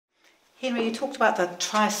Henry, you talked about the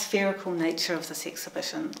trispherical nature of this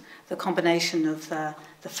exhibition, the combination of the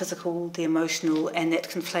physical, the emotional, and that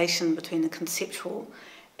conflation between the conceptual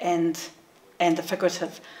and the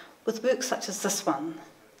figurative. With works such as this one,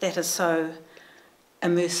 that is so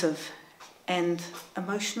immersive and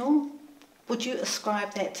emotional, would you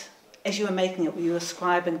ascribe that, as you were making it, were you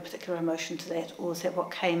ascribing a particular emotion to that, or is that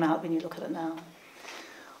what came out when you look at it now?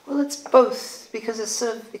 Well, it's both, because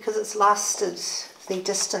it's lasted the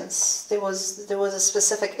distance. There was a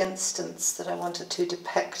specific instance that I wanted to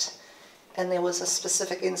depict, and there was a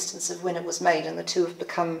specific instance of when it was made, and the two have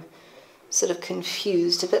become sort of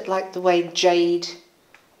confused, a bit like the way jade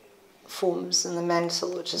forms in the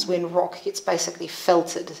mantle, which is when rock gets basically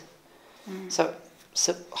felted, so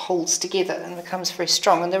holds together and becomes very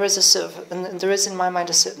strong. And there is in my mind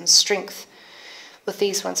a certain strength with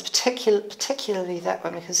these ones, particularly that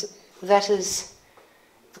one, because that is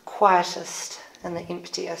the quietest and the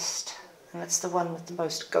emptiest, and it's the one with the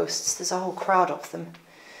most ghosts. There's a whole crowd of them.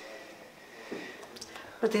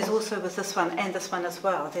 But there's also, with this one and this one as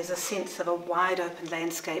well, there's a sense of a wide open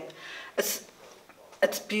landscape. It's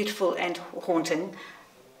beautiful and haunting,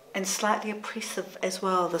 and slightly oppressive as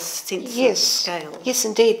well, the sense of scale. Yes,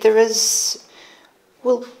 indeed. There is,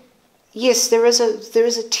 well, yes, there is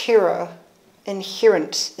a terror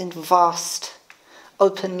inherent in vast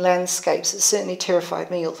open landscapes. It certainly terrified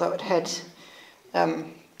me, although it had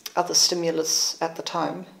other stimulus at the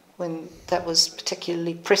time when that was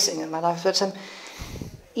particularly pressing in my life. But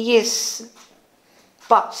yes,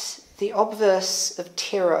 but the obverse of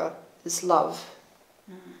terror is love.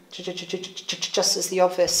 Just as the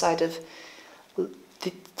obverse side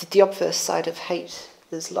of hate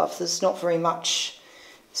is love. There's not very much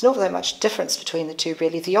difference between the two,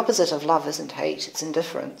 really. The opposite of love isn't hate; it's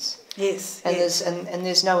indifference. Yes, and yes.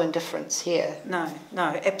 There's no indifference here. No,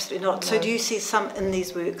 absolutely not. No. So do you see some in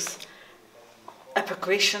these works a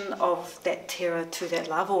progression of that terror to that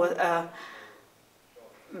love, or a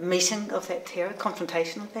meeting of that terror,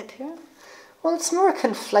 confrontation of that terror? Well, it's more a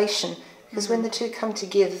conflation. Because when the two come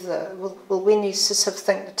together, when you sort of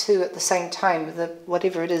think the two at the same time, that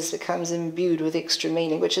whatever it is becomes imbued with extra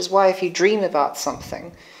meaning, which is why if you dream about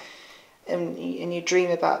something, and you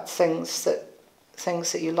dream about things that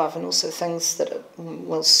you love, and also things that are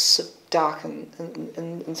sort of dark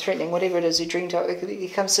and threatening, whatever it is you dreamed of, it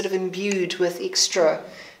becomes sort of imbued with extra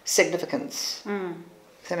significance.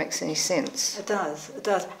 If that makes any sense. It does.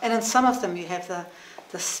 And in some of them you have the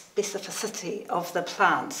specificity of the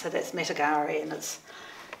plant, so that's Metagari and it's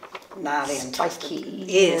gnarly and twisted.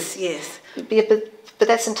 Yes. But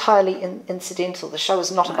that's entirely incidental. The show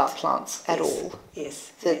is not about plants at all.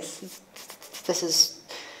 Yes.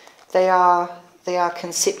 They are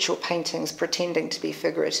conceptual paintings pretending to be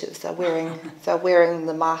figurative. They're wearing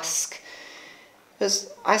the mask. Because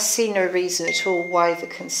I see no reason at all why the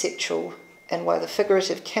conceptual and why the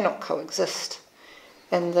figurative cannot coexist.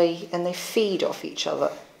 And they feed off each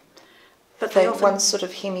other. But one sort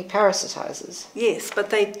of hemiparasitizes. Yes, but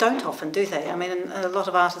they don't often, do they? I mean, a lot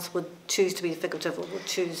of artists would choose to be figurative or would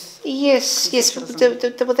choose... Yes.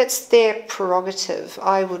 Well, that's their prerogative.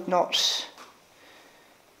 I would not...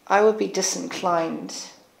 I would be disinclined.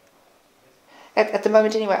 At the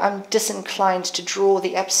moment, anyway, I'm disinclined to draw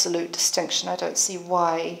the absolute distinction. I don't see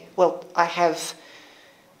why... Well, I have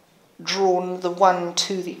drawn the one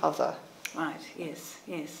to the other. Right, yes.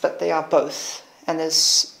 But they are both, and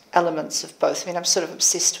there's elements of both. I mean, I'm sort of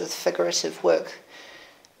obsessed with figurative work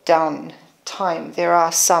down time. There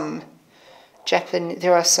are some in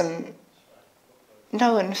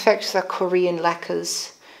fact, there are Korean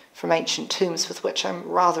lacquers from ancient tombs with which I'm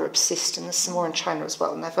rather obsessed, and there's some more in China as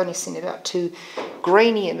well, and I've only seen about 2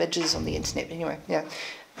 grainy images on the internet, but anyway, yeah.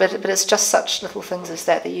 But it's just such little things as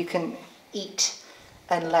that you can eat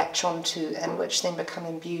and latch onto, and which then become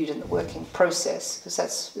imbued in the working process, because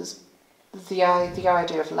that's the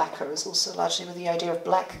idea of lacquer is also largely where the idea of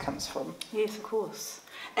black comes from. Yes, of course.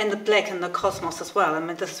 And the black and the cosmos as well. I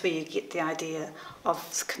mean, this is where you get the idea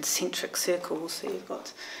of concentric circles. So you've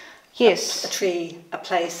got a tree, a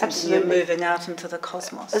place, absolutely. And you're moving out into the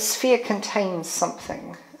cosmos. A sphere contains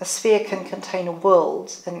something. A sphere can contain a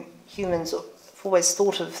world, and humans always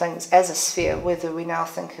thought of things as a sphere, whether we now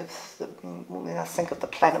think of the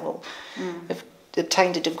planet. We've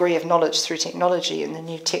obtained a degree of knowledge through technology and the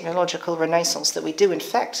new technological renaissance that we do in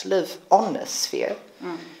fact live on this sphere.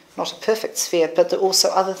 Not a perfect sphere, but also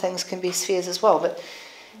other things can be spheres as well. But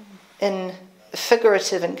in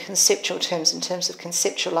figurative and conceptual terms, in terms of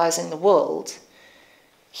conceptualizing the world,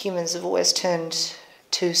 humans have always turned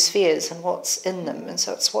to spheres and what's in them, and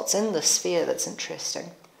so it's what's in the sphere that's interesting.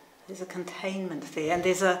 There's a containment there, and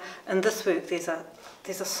in this work there's a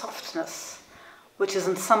softness, which is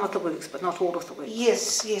in some of the works, but not all of the works.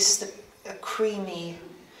 Yes, a creamy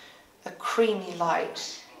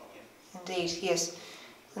light, indeed. Yes,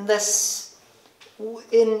 and this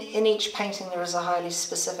in each painting there is a highly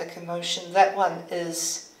specific emotion. That one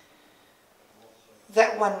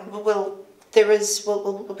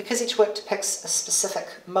because each work depicts a specific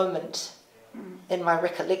moment in my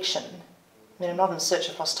recollection. I mean, I'm not in search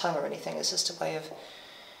of lost time or anything. It's just a way of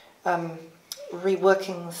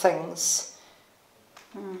reworking things.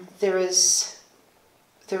 There is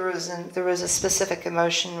a specific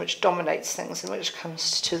emotion which dominates things and which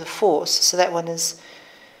comes to the fore. So that one is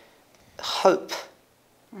hope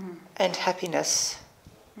and happiness.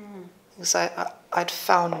 Because I'd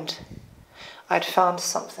found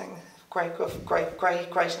something of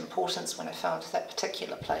great importance when I found that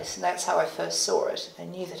particular place, and that's how I first saw it. I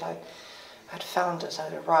knew that I'd found it,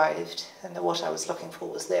 I'd arrived, and that what I was looking for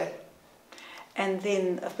was there. And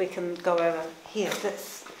then if we can go over here,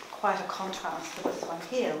 that's quite a contrast to this one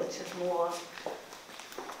here, which is more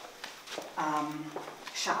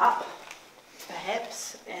sharp,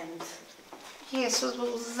 perhaps, and... Yes,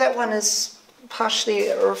 well, that one is partially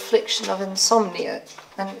a reflection of insomnia,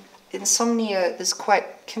 and insomnia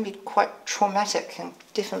can be quite traumatic and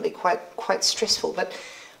definitely quite stressful. But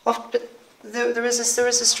there is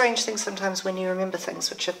a strange thing sometimes when you remember things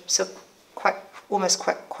which are so almost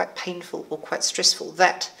quite painful or quite stressful,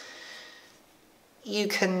 that you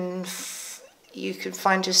can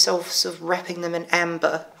find yourself sort of wrapping them in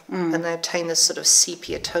amber, and they obtain this sort of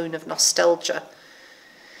sepia tone of nostalgia.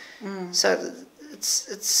 So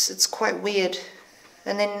it's quite weird.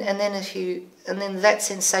 And then that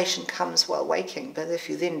sensation comes while waking. But if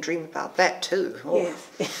you then dream about that too, yes.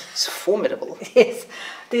 It's formidable. Yes,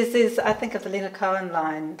 there's I think of the Leonard Cohen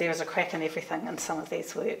line, there is a crack in everything in some of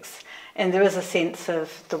these works. And there is a sense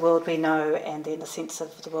of the world we know, and then a sense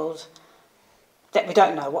of the world that we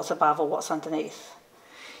don't know, what's above or what's underneath.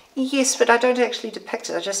 Yes, but I don't actually depict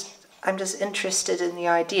it. I'm just interested in the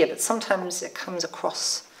idea. But sometimes it comes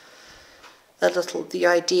across a little, the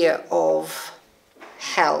idea of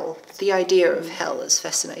hell. The idea of hell is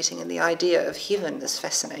fascinating, and the idea of heaven is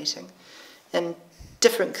fascinating. And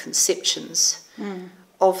different conceptions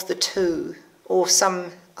of the two, or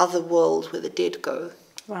some other world where the dead go.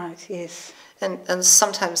 Right, yes. And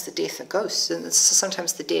sometimes the dead are ghosts, and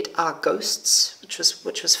sometimes the dead are ghosts,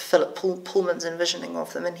 which was Philip Pullman's envisioning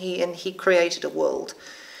of them, and he created a world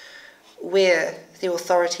where the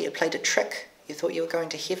authority had played a trick. You thought you were going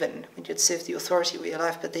to heaven when you'd served the authority of your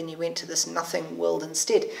life, but then you went to this nothing world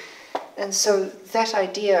instead. And so that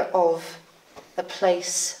idea of a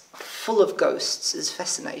place full of ghosts is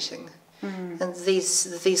fascinating. And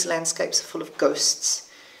these landscapes are full of ghosts,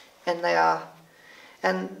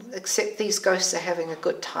 except these ghosts are having a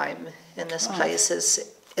good time in this place,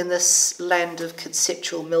 in this land of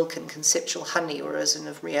conceptual milk and conceptual honey, whereas in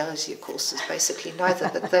reality, of course, is basically neither.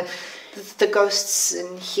 But the ghosts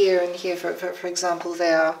in here, for example,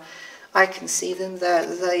 I can see them.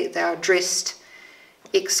 They are dressed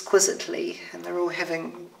exquisitely, and they're all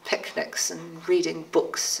having picnics and reading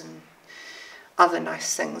books and other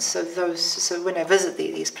nice things. So when I visit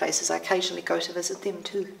these places, I occasionally go to visit them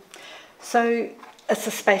too. So it's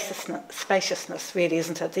a spaciousness, really,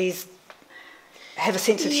 isn't it? These have a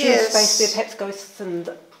sense of huge space where perhaps ghosts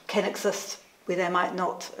can exist where they might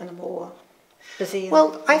not in a more busy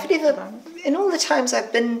Well, in all the times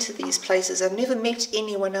I've been to these places, I've never met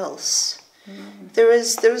anyone else. There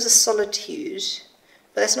is a solitude,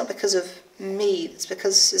 but that's not because of me. It's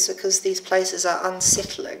because these places are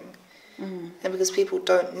unsettling, and because people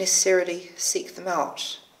don't necessarily seek them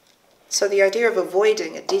out. So the idea of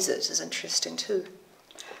avoiding a desert is interesting too.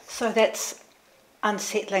 So that's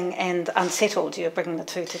unsettling and unsettled. You're bringing the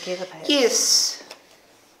two together, perhaps.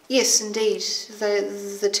 Yes, indeed.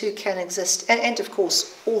 The two can exist, and of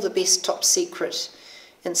course, all the best top secret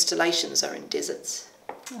installations are in deserts.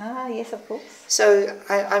 Ah, yes, of course. So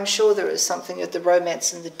I'm sure there is something of the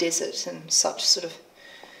romance in the desert and such sort of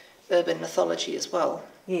urban mythology as well.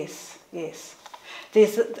 Yes.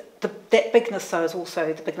 There's that bigness, though, is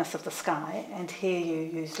also the bigness of the sky, and here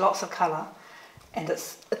you use lots of colour, and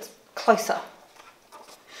it's closer.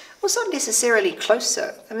 Well, it's not necessarily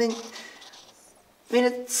closer. I mean,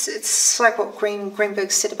 it's like what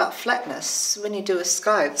Greenberg said about flatness. When you do a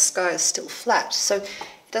sky, the sky is still flat. So it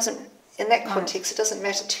doesn't, in that context, it doesn't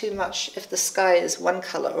matter too much if the sky is one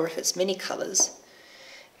colour or if it's many colours.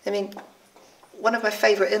 I mean, one of my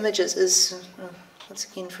favourite images is, once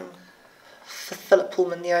again from Philip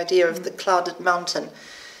Pullman, the idea of the clouded mountain.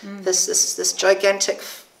 This gigantic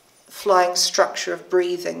flying structure of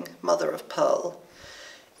breathing mother of pearl,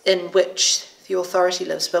 in which the authority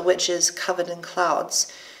lives, but which is covered in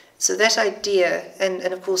clouds. So that idea, and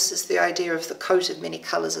of course there's the idea of the coat of many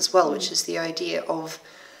colours as well, which is the idea of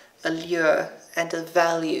allure and of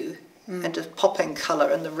value and of popping colour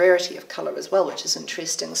and the rarity of colour as well, which is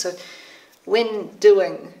interesting. So when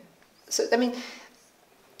doing, so I mean,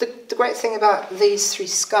 the great thing about these three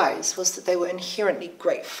skies was that they were inherently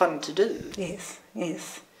great fun to do. Yes,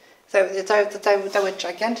 yes. They were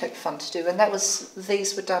gigantic fun to do, and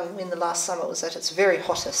these were done in the last summer. It was at its very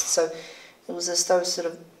hottest, so it was as though sort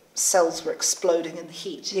of cells were exploding in the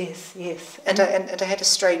heat. Yes, yes. And I had a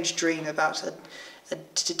strange dream about a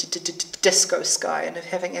disco sky, and of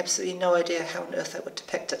having absolutely no idea how on earth I would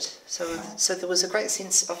depict it. So there was a great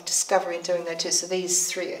sense of discovery in doing that too. So these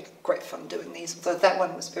three are great fun doing these, although that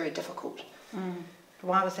one was very difficult.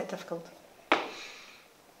 Why was that difficult?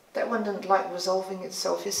 That one didn't like resolving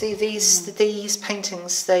itself. You see, these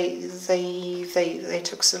paintings, they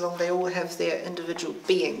took so long. They all have their individual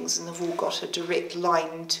beings, and they've all got a direct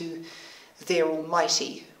line to their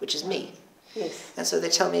Almighty, which is me. Yes. And so they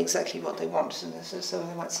tell me exactly what they want, and so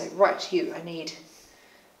they might say, right, I need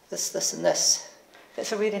this, this, and this.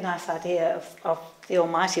 That's a really nice idea of the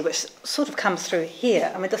Almighty, which sort of comes through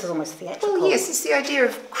here. I mean, this is almost theatrical. Well, yes, it's the idea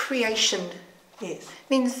of creation. Yes. I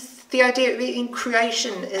mean, the idea in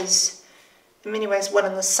creation is, in many ways, one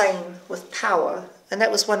and the same with power. And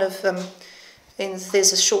that was one of, and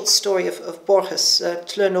there's a short story of Borges,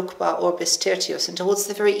 Tlön Uqba Orbis Tertius, and towards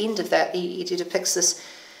the very end of that, he depicts this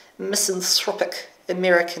misanthropic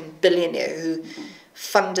American billionaire who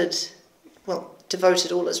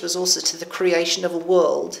devoted all his resources to the creation of a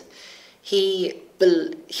world. He,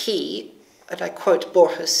 and I quote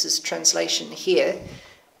Borges' translation here,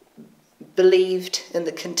 believed in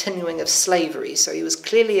the continuing of slavery. So he was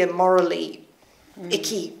clearly a morally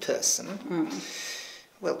icky person.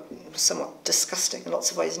 Well, somewhat disgusting in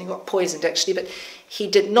lots of ways, and he got poisoned actually, but he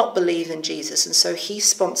did not believe in Jesus, and so he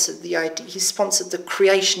sponsored the idea, he sponsored the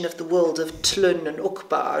creation of the world of Tlön and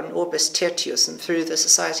Uqba and Orbis Tertius, and through the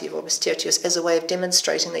Society of Orbis Tertius, as a way of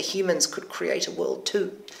demonstrating that humans could create a world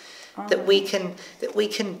too. That we can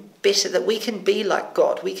be like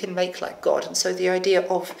God, we can make like God. And so the idea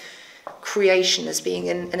of creation as being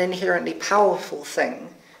an inherently powerful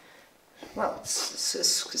thing, well,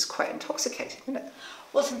 it's quite intoxicating, isn't it?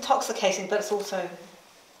 Well, it's intoxicating, but it's also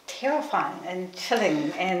terrifying and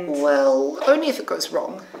chilling and... Well, only if it goes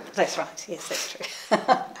wrong. That's right, yes, that's true.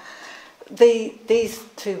 These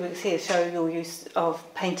two works here show your use of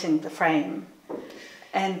painting the frame.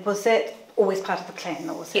 And was that always part of the plan,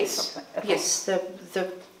 or was that something? Okay. Yes,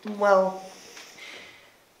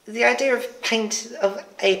 the idea of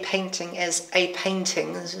a painting as a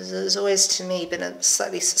painting has always, to me, been a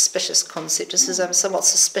slightly suspicious concept, just as I'm somewhat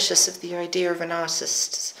suspicious of the idea of an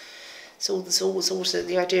artist. So also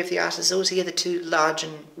the idea of the artist is altogether too large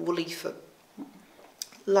and woolly for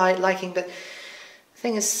liking. But the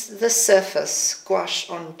thing is, this surface,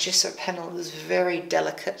 gouache on gesso panel, is very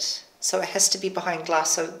delicate, so it has to be behind glass,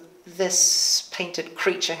 so this painted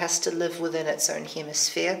creature has to live within its own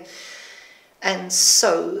hemisphere. And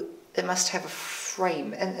so it must have a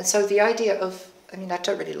frame. And so the idea of, I mean, I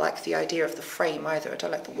don't really like the idea of the frame either. I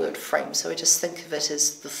don't like the word frame, so I just think of it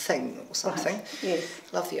as the thing or something. Right. Yes.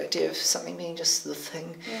 Love the idea of something being just the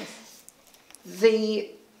thing. Yes.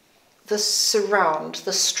 The surround,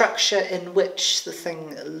 the structure in which the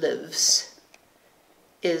thing lives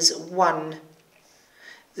is one.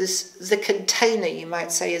 The container, you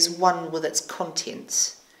might say, is one with its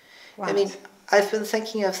contents. Right. I mean, I've been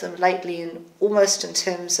thinking of them lately almost in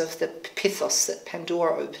terms of the pithos that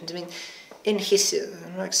Pandora opened. I mean, in Hesiod,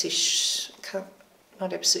 I'm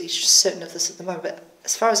not absolutely certain of this at the moment, but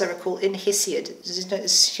as far as I recall, in Hesiod,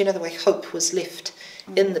 the way hope was left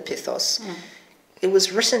in the pithos, it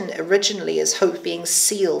was written originally as hope being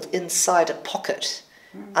sealed inside a pocket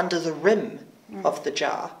under the rim of the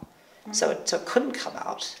jar. So it couldn't come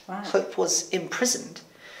out. Wow. Hope was imprisoned.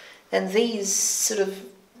 And these sort of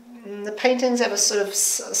the paintings have a sort of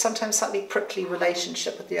sometimes slightly prickly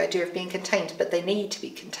relationship with the idea of being contained, but they need to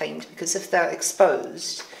be contained because if they're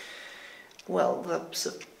exposed, well, they'll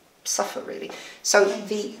sort of suffer really. So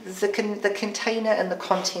the container and the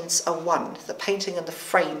contents are one. The painting and the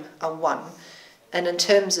frame are one. And in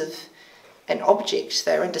terms of an object,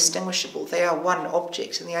 they're indistinguishable. They are one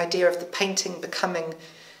object. And the idea of the painting becoming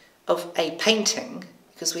of a painting,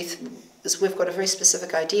 because we've got a very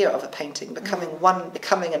specific idea of a painting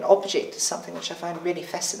becoming an object, is something which I find really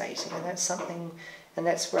fascinating, and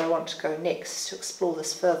that's where I want to go next to explore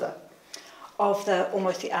this further. of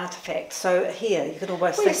almost the artefact. So here you could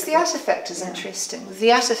almost Well, think... yes, the artefact is interesting. The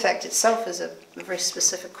artefact itself is a very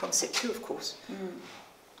specific concept too, of course.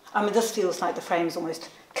 I mean, this feels like the frame's almost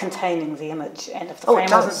containing the image, and if the frame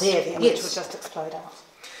wasn't there, the image would just explode out.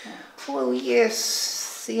 Yeah. Well,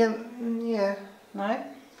 yes, yeah. No? I'm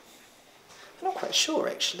not quite sure,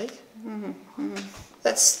 actually.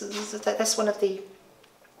 That's one of the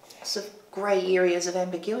sort of grey areas of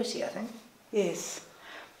ambiguity, I think. Yes.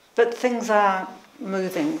 But things are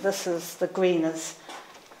moving. The green is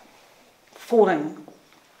falling,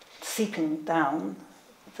 seeping down.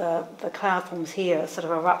 The cloud forms here are sort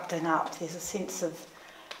of erupting up. There's a sense of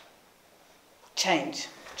change,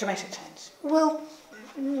 dramatic change. Well,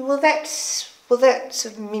 that sort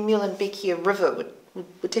of Muilenbekia River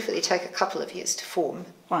would definitely take a couple of years to form.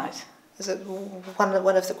 Right.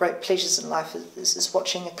 One of the great pleasures in life is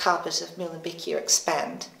watching a carpet of Muilenbekia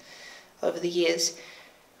expand over the years.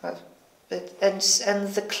 And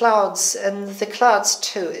the clouds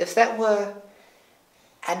too. If that were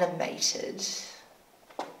animated,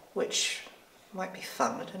 which might be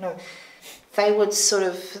fun, I don't know, they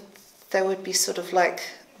would be sort of like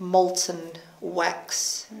molten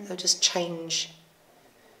wax. They would just change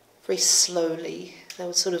very slowly. They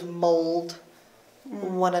would sort of mould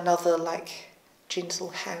one another like gentle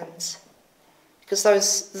hands, because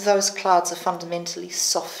those clouds are fundamentally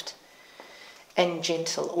soft and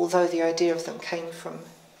gentle, although the idea of them came from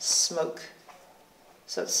smoke.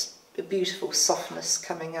 So it's a beautiful softness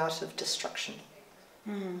coming out of destruction.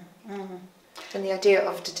 And the idea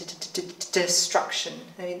of destruction.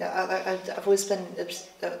 I mean, I've always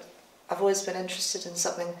been interested in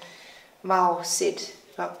something Mao said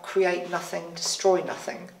about create nothing, destroy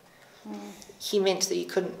nothing. He meant that you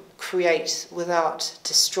couldn't create without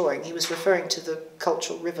destroying. He was referring to the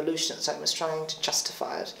Cultural Revolution, so he was trying to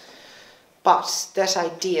justify it. But that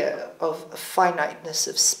idea of a finiteness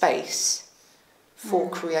of space for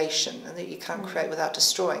creation, and that you can't create without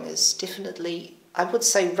destroying, is definitely, I would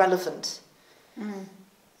say, relevant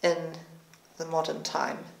in the modern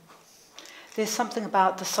time. There's something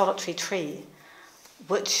about the solitary tree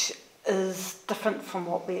which is different from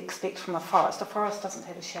what we expect from a forest. A forest doesn't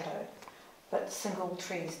have a shadow, but single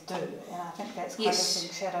trees do, and I think that's quite a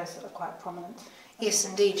thing, shadows that are quite prominent. Yes,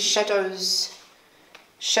 indeed. Shadows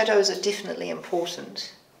are definitely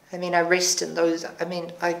important. I mean, I rest in those,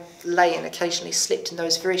 I lay and occasionally slept in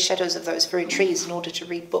those very shadows of those very trees in order to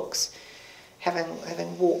read books,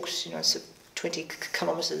 having walked, sort of 20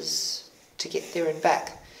 kilometres to get there and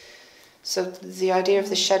back. So the idea of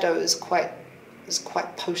the shadow is quite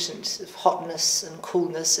potent, of hotness and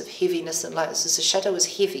coolness, of heaviness and lightness. So the shadow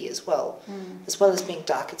is heavy as well as being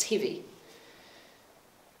dark, it's heavy.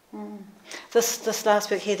 This last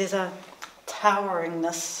book here, there's a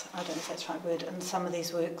toweringness, I don't know if that's the right word, in some of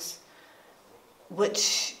these works,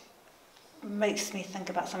 which makes me think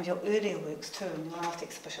about some of your earlier works too, in your last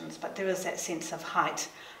exhibitions, but there is that sense of height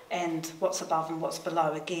and what's above and what's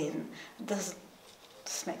below again. This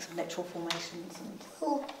makes of natural formations.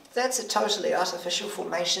 Well, that's a totally artificial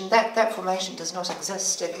formation. That formation does not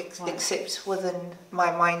exist except within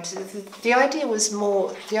my mind. The idea is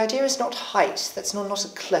not height, that's not a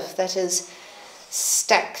cliff, that is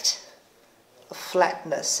stacked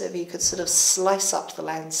flatness. If you could sort of slice up the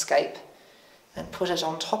landscape and put it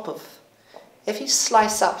on top of, if you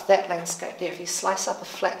slice up that landscape there, if you slice up a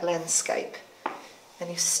flat landscape and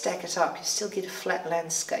you stack it up, you still get a flat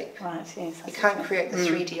landscape. Right, yes. You can't create the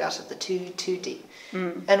 3D out of the 2D.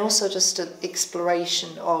 And also just an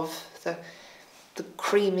exploration of the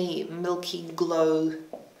creamy, milky glow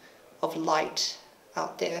of light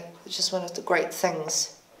out there, which is one of the great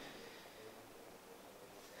things.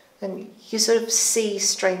 And you sort of see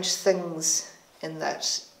strange things in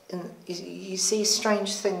that. You see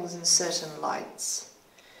strange things in certain lights.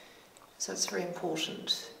 So it's very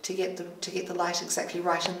important to get the light exactly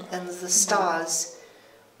right. And the stars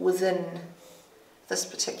within this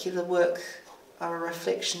particular work are a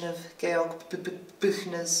reflection of Georg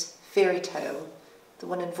Büchner's fairy tale, the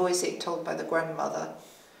one in Wojciech told by the grandmother,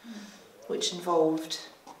 which involved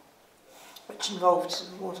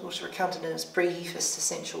what was recounted in his Briefest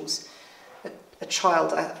Essentials, a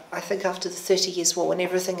child, I think after the 30 Years' War, when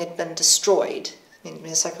everything had been destroyed,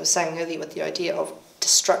 as I was saying earlier with the idea of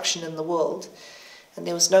destruction in the world, and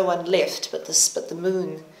there was no one left, but the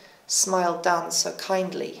moon smiled down so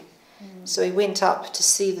kindly. So he went up to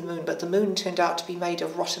see the moon, but the moon turned out to be made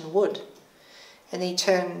of rotten wood. And he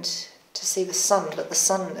turned to see the sun, but the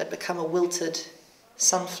sun had become a wilted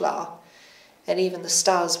sunflower. And even the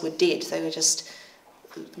stars were dead. They were just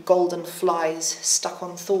golden flies stuck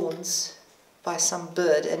on thorns by some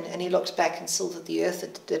bird. And he looked back and saw that the earth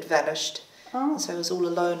had vanished. Oh. And so I was all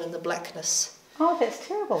alone in the blackness Oh, that's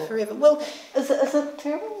terrible. forever. Well, Is it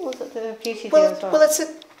terrible? Or is it the beauty well, there as well? well,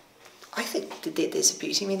 I think that there's a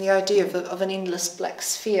beauty. I mean, the idea of an endless black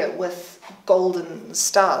sphere with golden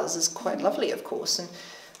stars is quite lovely, of course. And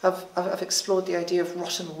I've explored the idea of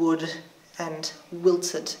rotten wood and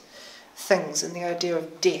wilted things and the idea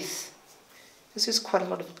of death. Because there's quite a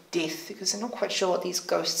lot of death, because I'm not quite sure what these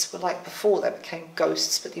ghosts were like before they became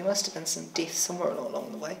ghosts, but there must have been some death somewhere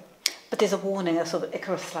along the way. But there's a warning, a sort of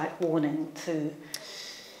Icarus-like warning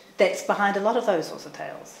that's behind a lot of those sorts of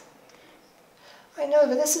tales. I know,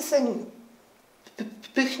 but that's the thing.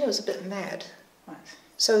 Buchner was a bit mad. Right.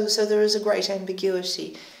 So there is a great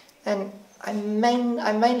ambiguity. And I'm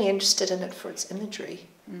mainly interested in it for its imagery.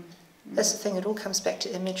 Mm. That's the thing, it all comes back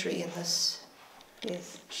to imagery in this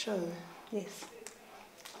Yes. show. Yes.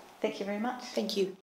 Thank you very much. Thank you.